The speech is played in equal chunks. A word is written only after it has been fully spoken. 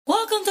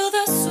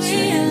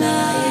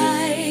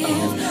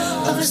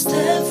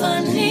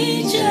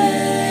Stephanie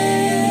J.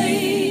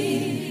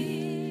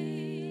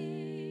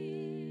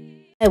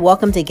 Hi,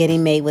 welcome to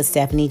Getting Made with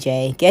Stephanie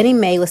J.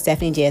 Getting Made with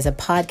Stephanie J is a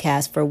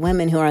podcast for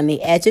women who are on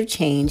the edge of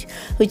change,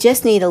 who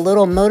just need a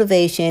little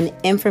motivation,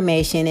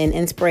 information, and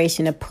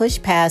inspiration to push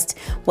past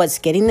what's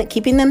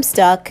keeping them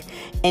stuck,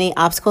 any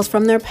obstacles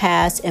from their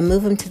past, and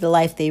move them to the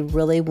life they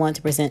really want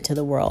to present to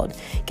the world.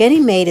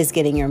 Getting Made is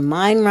getting your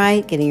mind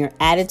right, getting your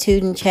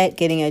attitude in check,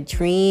 getting a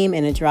dream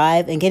and a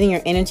drive, and getting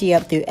your energy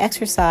up through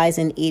exercise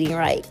and eating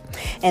right.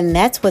 And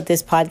that's what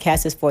this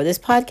podcast is for. This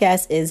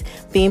podcast is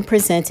being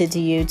presented to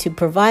you to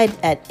provide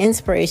that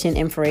inspiration,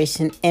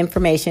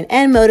 information,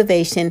 and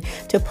motivation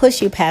to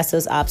push you past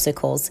those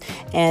obstacles.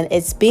 And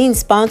it's being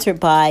sponsored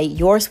by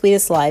Your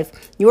Sweetest Life.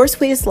 Your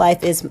Sweetest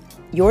Life is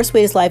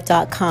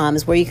yoursweetestlife.com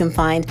is where you can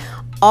find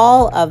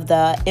all of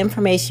the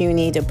information you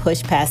need to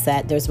push past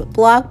that. There's a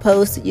blog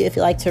post if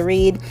you like to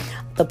read.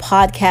 The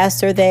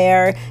podcasts are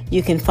there.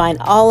 You can find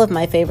all of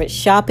my favorite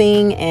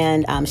shopping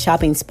and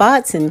shopping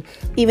spots, and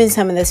even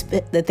some of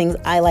the things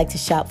I like to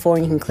shop for,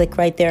 and you can click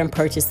right there and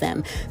purchase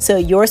them.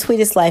 So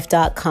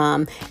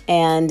yoursweetestlife.com,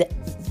 and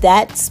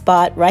that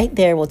spot right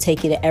there will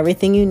take you to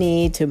everything you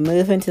need to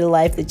move into the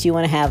life that you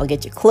want to have. It'll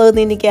get your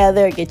clothing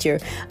together, get your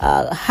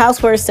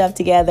houseware stuff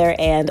together,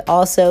 and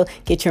also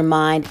get your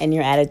mind and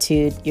your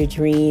attitude, your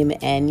dream,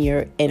 and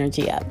your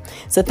energy up.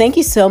 So thank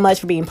you so much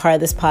for being part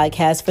of this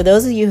podcast. For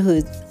those of you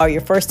who are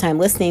your first time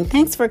listening,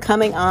 thanks for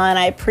coming on.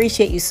 I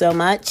appreciate you so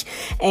much.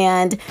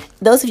 And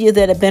those of you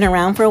that have been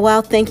around for a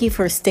while, thank you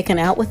for sticking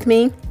out with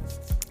me.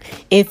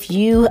 If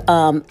you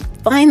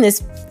find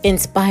this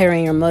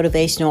inspiring or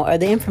motivational, or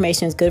the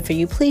information is good for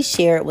you, please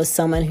share it with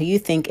someone who you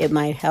think it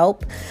might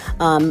help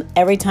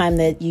every time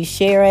that you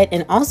share it.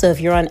 And also, if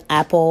you're on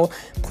Apple,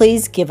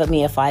 please give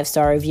me a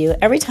 5-star review.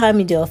 Every time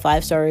you do a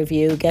 5-star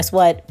review, guess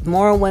what?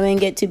 More women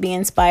get to be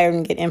inspired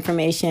and get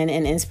information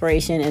and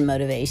inspiration and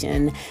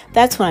motivation.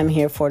 That's what I'm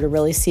here for, to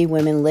really see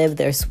women live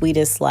their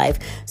sweetest life.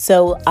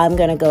 So I'm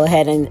going to go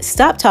ahead and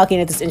stop talking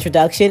at this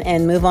introduction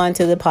and move on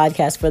to the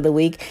podcast for the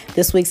week.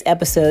 This week's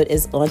episode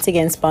is once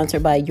again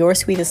sponsored by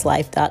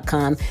yoursweetestlife.com.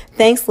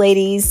 Thanks,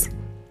 ladies,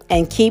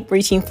 and keep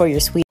reaching for your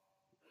sweet.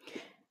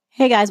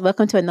 Hey guys,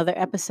 welcome to another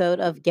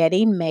episode of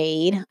Getting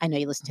Made. I know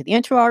you listened to the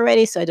intro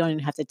already, so I don't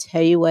even have to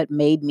tell you what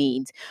made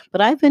means. But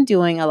I've been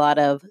doing a lot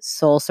of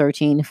soul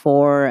searching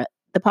for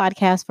the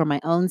podcast, for my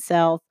own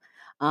self,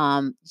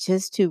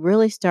 just to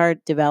really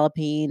start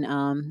developing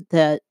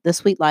the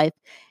sweet life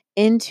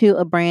into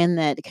a brand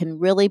that can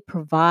really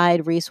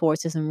provide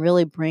resources and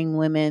really bring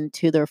women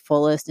to their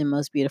fullest and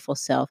most beautiful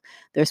self,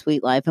 their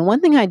sweet life. And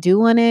one thing I do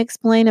want to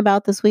explain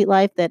about the sweet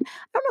life, that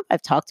I don't know if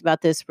I've talked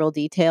about this real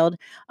detailed,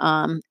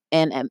 and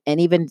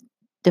even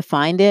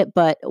defined it,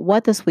 but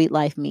what the sweet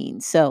life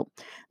means. So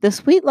the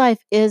sweet life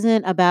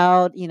isn't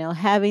about,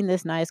 having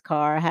this nice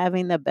car,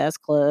 having the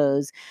best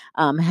clothes,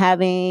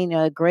 having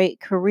a great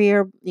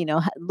career,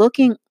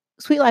 looking.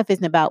 Sweet life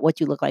isn't about what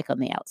you look like on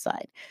the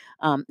outside,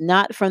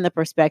 not from the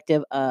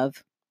perspective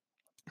of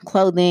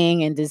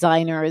clothing and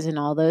designers and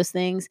all those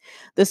things.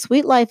 The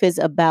sweet life is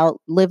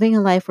about living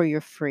a life where you're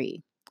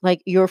free.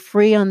 Like, you're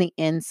free on the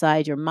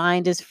inside. Your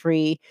mind is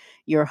free.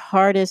 Your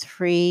heart is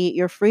free.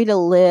 You're free to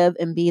live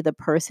and be the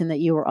person that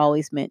you were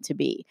always meant to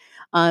be.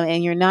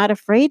 And you're not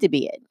afraid to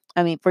be it.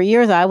 I mean, for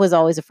years, I was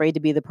always afraid to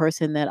be the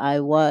person that I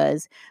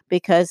was,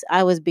 because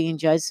I was being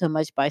judged so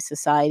much by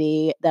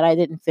society, that I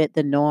didn't fit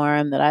the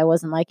norm, that I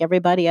wasn't like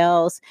everybody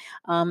else.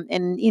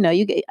 And,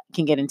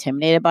 can get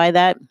intimidated by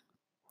that.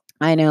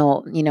 I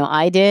know,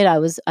 I did. I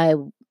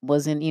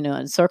was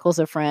in circles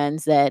of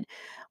friends that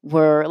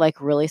were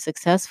like really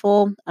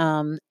successful.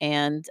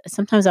 And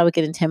sometimes I would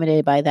get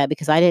intimidated by that,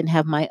 because I didn't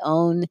have my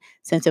own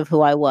sense of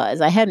who I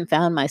was. I hadn't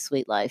found my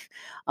sweet life.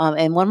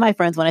 And one of my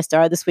friends, when I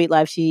started the sweet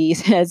life, she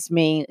says to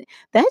me,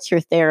 "That's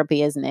your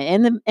therapy, isn't it?"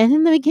 And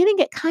in the beginning,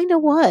 it kind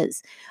of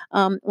was.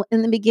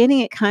 In the beginning,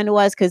 it kind of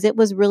was, because it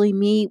was really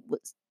me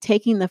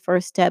taking the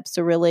first steps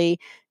to really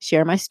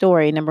share my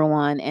story, number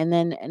one, and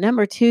then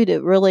number two, to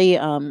really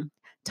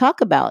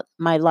talk about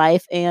my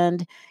life,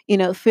 and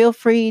feel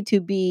free to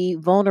be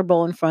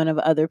vulnerable in front of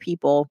other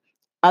people,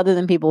 other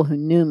than people who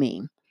knew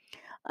me.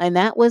 And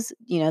that was,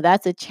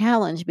 that's a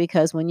challenge,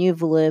 because when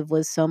you've lived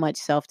with so much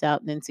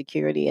self-doubt and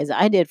insecurity, as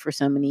I did for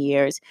so many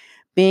years,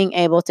 being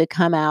able to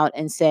come out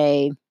and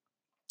say,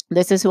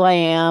 "This is who I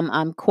am.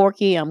 I'm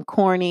quirky. I'm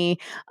corny.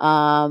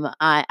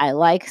 I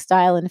like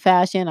style and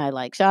fashion. I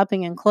like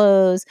shopping and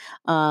clothes.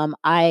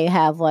 I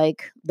have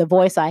like the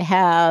voice I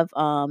have.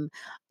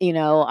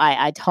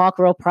 I talk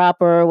real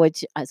proper,"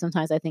 which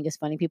sometimes I think is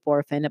funny. People are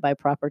offended by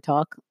proper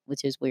talk,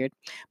 which is weird,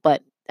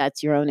 but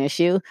that's your own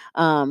issue.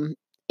 And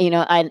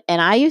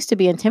I used to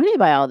be intimidated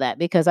by all that,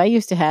 because I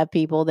used to have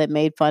people that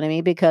made fun of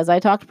me because I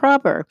talked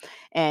proper.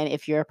 And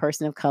if you're a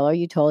person of color,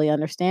 you totally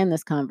understand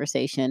this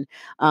conversation.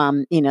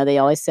 They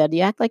always said,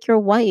 "You act like you're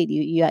white.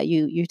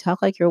 You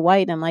talk like you're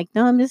white." And I'm like,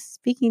 "No, I'm just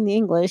speaking the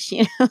English."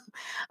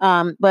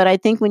 But I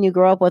think when you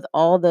grow up with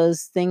all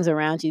those things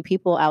around you,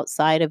 people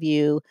outside of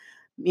you,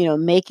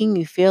 making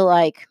you feel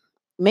like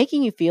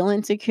making you feel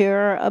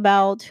insecure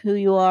about who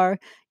you are,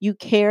 you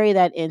carry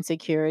that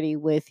insecurity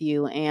with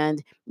you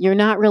and you're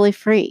not really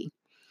free.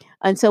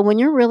 And so when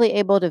you're really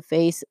able to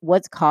face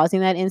what's causing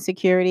that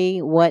insecurity,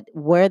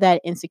 where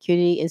that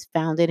insecurity is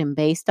founded and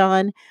based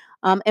on,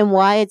 and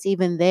why it's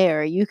even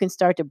there, you can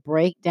start to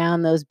break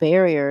down those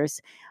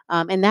barriers.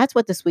 And that's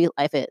what the sweet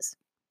life is.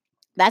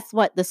 That's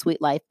what the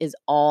sweet life is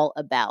all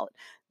about.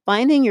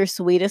 Finding your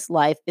sweetest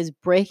life is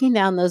breaking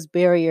down those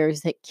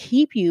barriers that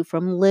keep you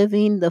from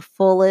living the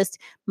fullest,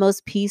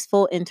 most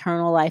peaceful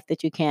internal life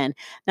that you can.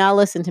 Now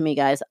listen to me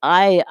guys.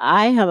 I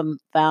have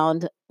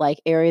found like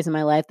areas in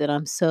my life that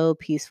I'm so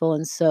peaceful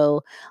and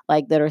so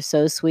like that are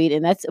so sweet,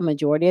 and that's a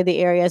majority of the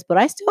areas, but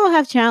I still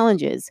have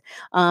challenges.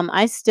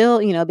 I still,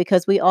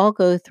 because we all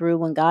go through,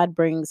 when God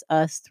brings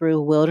us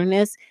through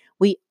wilderness,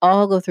 we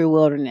all go through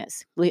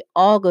wilderness. We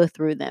all go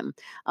through them.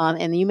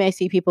 And you may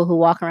see people who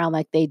walk around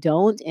like they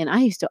don't. And I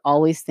used to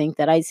always think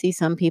that I'd see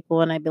some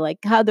people and I'd be like,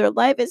 God, their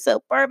life is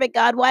so perfect.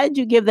 God, why did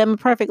you give them a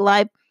perfect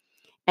life?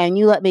 And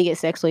you let me get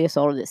sexually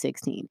assaulted at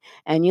 16.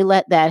 And you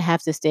let that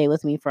have to stay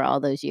with me for all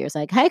those years.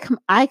 Like, I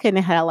couldn't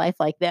have had a life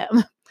like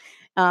them.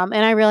 And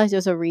I realized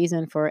there's a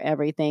reason for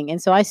everything.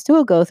 And so I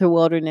still go through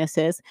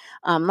wildernesses.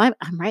 I'm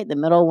right in the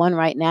middle of one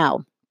right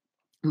now.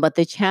 But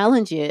the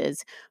challenge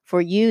is for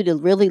you to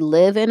really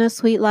live in a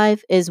sweet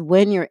life is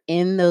when you're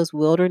in those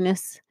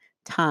wilderness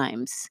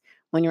times,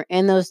 when you're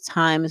in those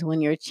times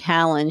when you're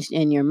challenged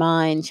in your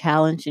mind,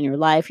 challenged in your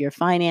life, your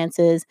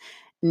finances,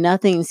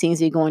 nothing seems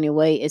to be going your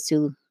way, is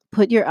to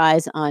put your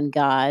eyes on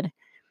God.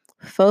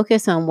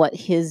 Focus on what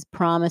his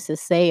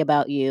promises say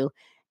about you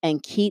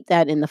and keep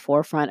that in the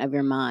forefront of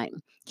your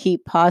mind.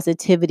 Keep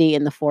positivity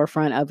in the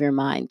forefront of your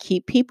mind.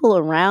 Keep people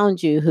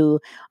around you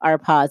who are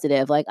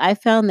positive. Like I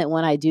found that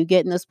when I do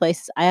get in those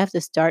places, I have to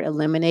start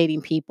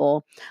eliminating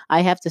people.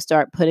 I have to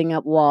start putting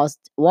up walls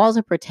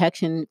of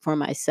protection for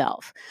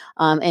myself,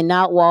 and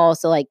not walls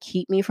to like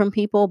keep me from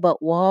people,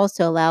 but walls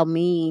to allow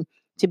me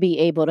to be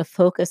able to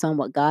focus on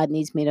what God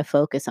needs me to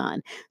focus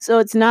on. So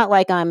it's not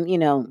like I'm,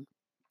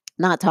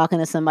 not talking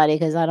to somebody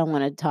because I don't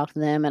want to talk to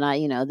them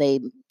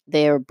and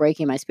they're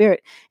breaking my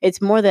spirit.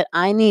 It's more that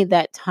I need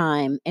that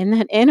time and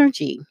that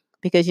energy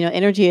because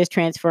energy is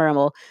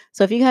transferable.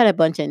 So if you got a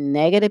bunch of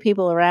negative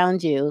people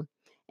around you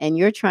and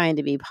you're trying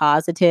to be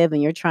positive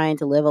and you're trying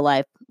to live a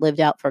life lived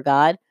out for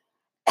God,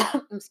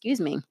 excuse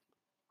me,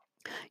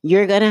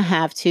 you're going to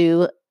have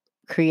to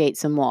create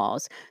some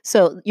walls.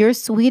 So your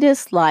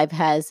sweetest life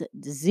has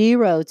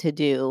zero to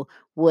do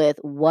with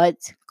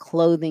what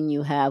clothing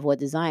you have, what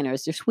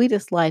designers. Your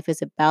sweetest life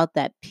is about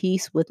that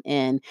peace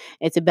within.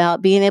 It's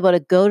about being able to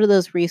go to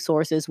those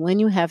resources when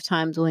you have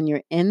times when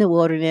you're in the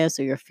wilderness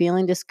or you're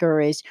feeling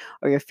discouraged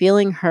or you're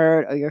feeling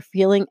hurt or you're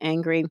feeling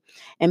angry,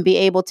 and be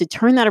able to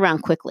turn that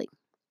around quickly.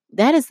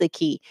 That is the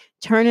key.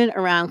 Turn it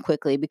around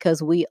quickly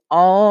because we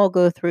all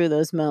go through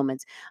those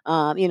moments.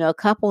 A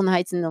couple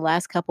nights in the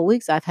last couple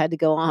weeks, I've had to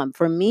go on.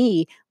 For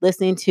me,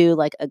 listening to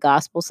like a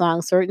gospel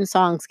song, certain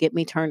songs get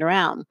me turned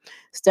around.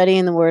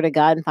 Studying the word of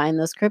God and finding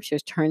those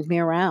scriptures turns me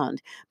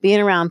around. Being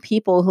around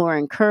people who are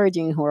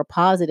encouraging, who are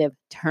positive,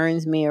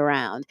 turns me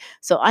around.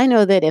 So I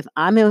know that if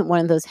I'm in one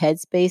of those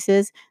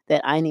headspaces,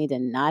 that I need to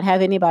not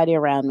have anybody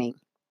around me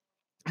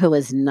who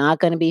is not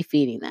going to be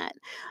feeding that.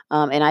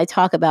 And I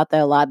talk about that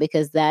a lot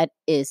because that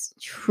is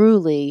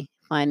truly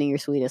finding your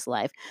sweetest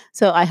life.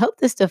 So I hope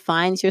this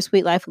defines your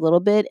sweet life a little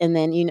bit. And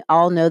then you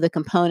all know the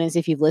components.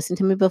 If you've listened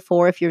to me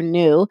before, if you're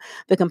new,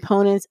 the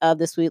components of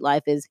the sweet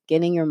life is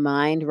getting your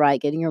mind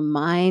right, getting your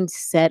mind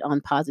set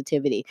on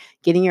positivity,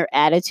 getting your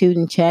attitude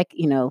in check.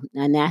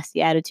 A nasty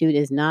attitude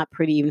is not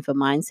pretty, even if a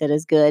mindset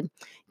is good.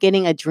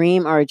 Getting a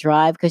dream or a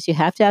drive, because you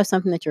have to have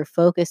something that you're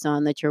focused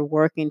on, that you're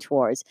working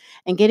towards,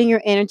 and getting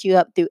your energy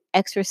up through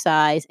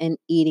exercise and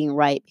eating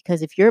right.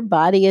 Because if your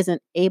body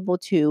isn't able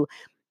to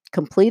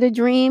complete a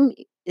dream,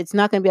 it's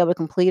not going to be able to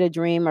complete a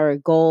dream or a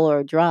goal or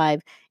a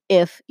drive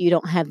if you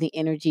don't have the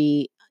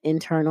energy,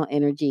 internal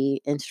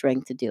energy and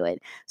strength to do it.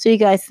 So you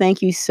guys,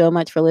 thank you so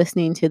much for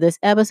listening to this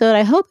episode.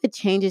 I hope it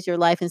changes your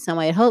life in some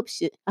way. I hope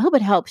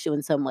it helps you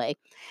in some way.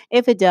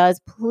 If it does,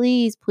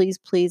 please, please,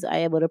 please,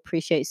 I would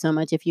appreciate so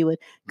much if you would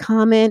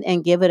comment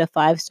and give it a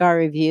 5-star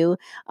review.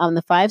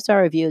 The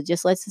 5-star review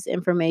just lets this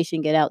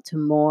information get out to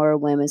more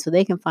women so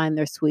they can find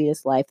their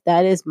sweetest life.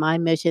 That is my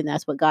mission.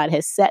 That's what God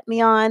has set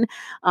me on.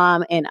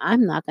 And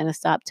I'm not going to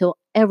stop till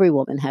every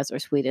woman has her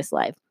sweetest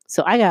life.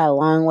 So I got a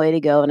long way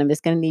to go, and I'm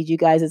just going to need you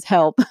guys'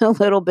 help a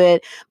little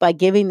bit by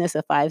giving this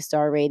a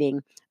 5-star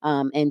rating,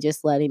 and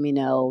just letting me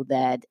know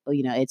that,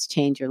 it's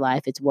changed your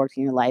life. It's worked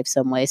in your life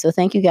some way. So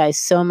thank you guys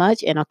so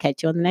much, and I'll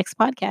catch you on the next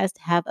podcast.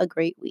 Have a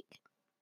great week.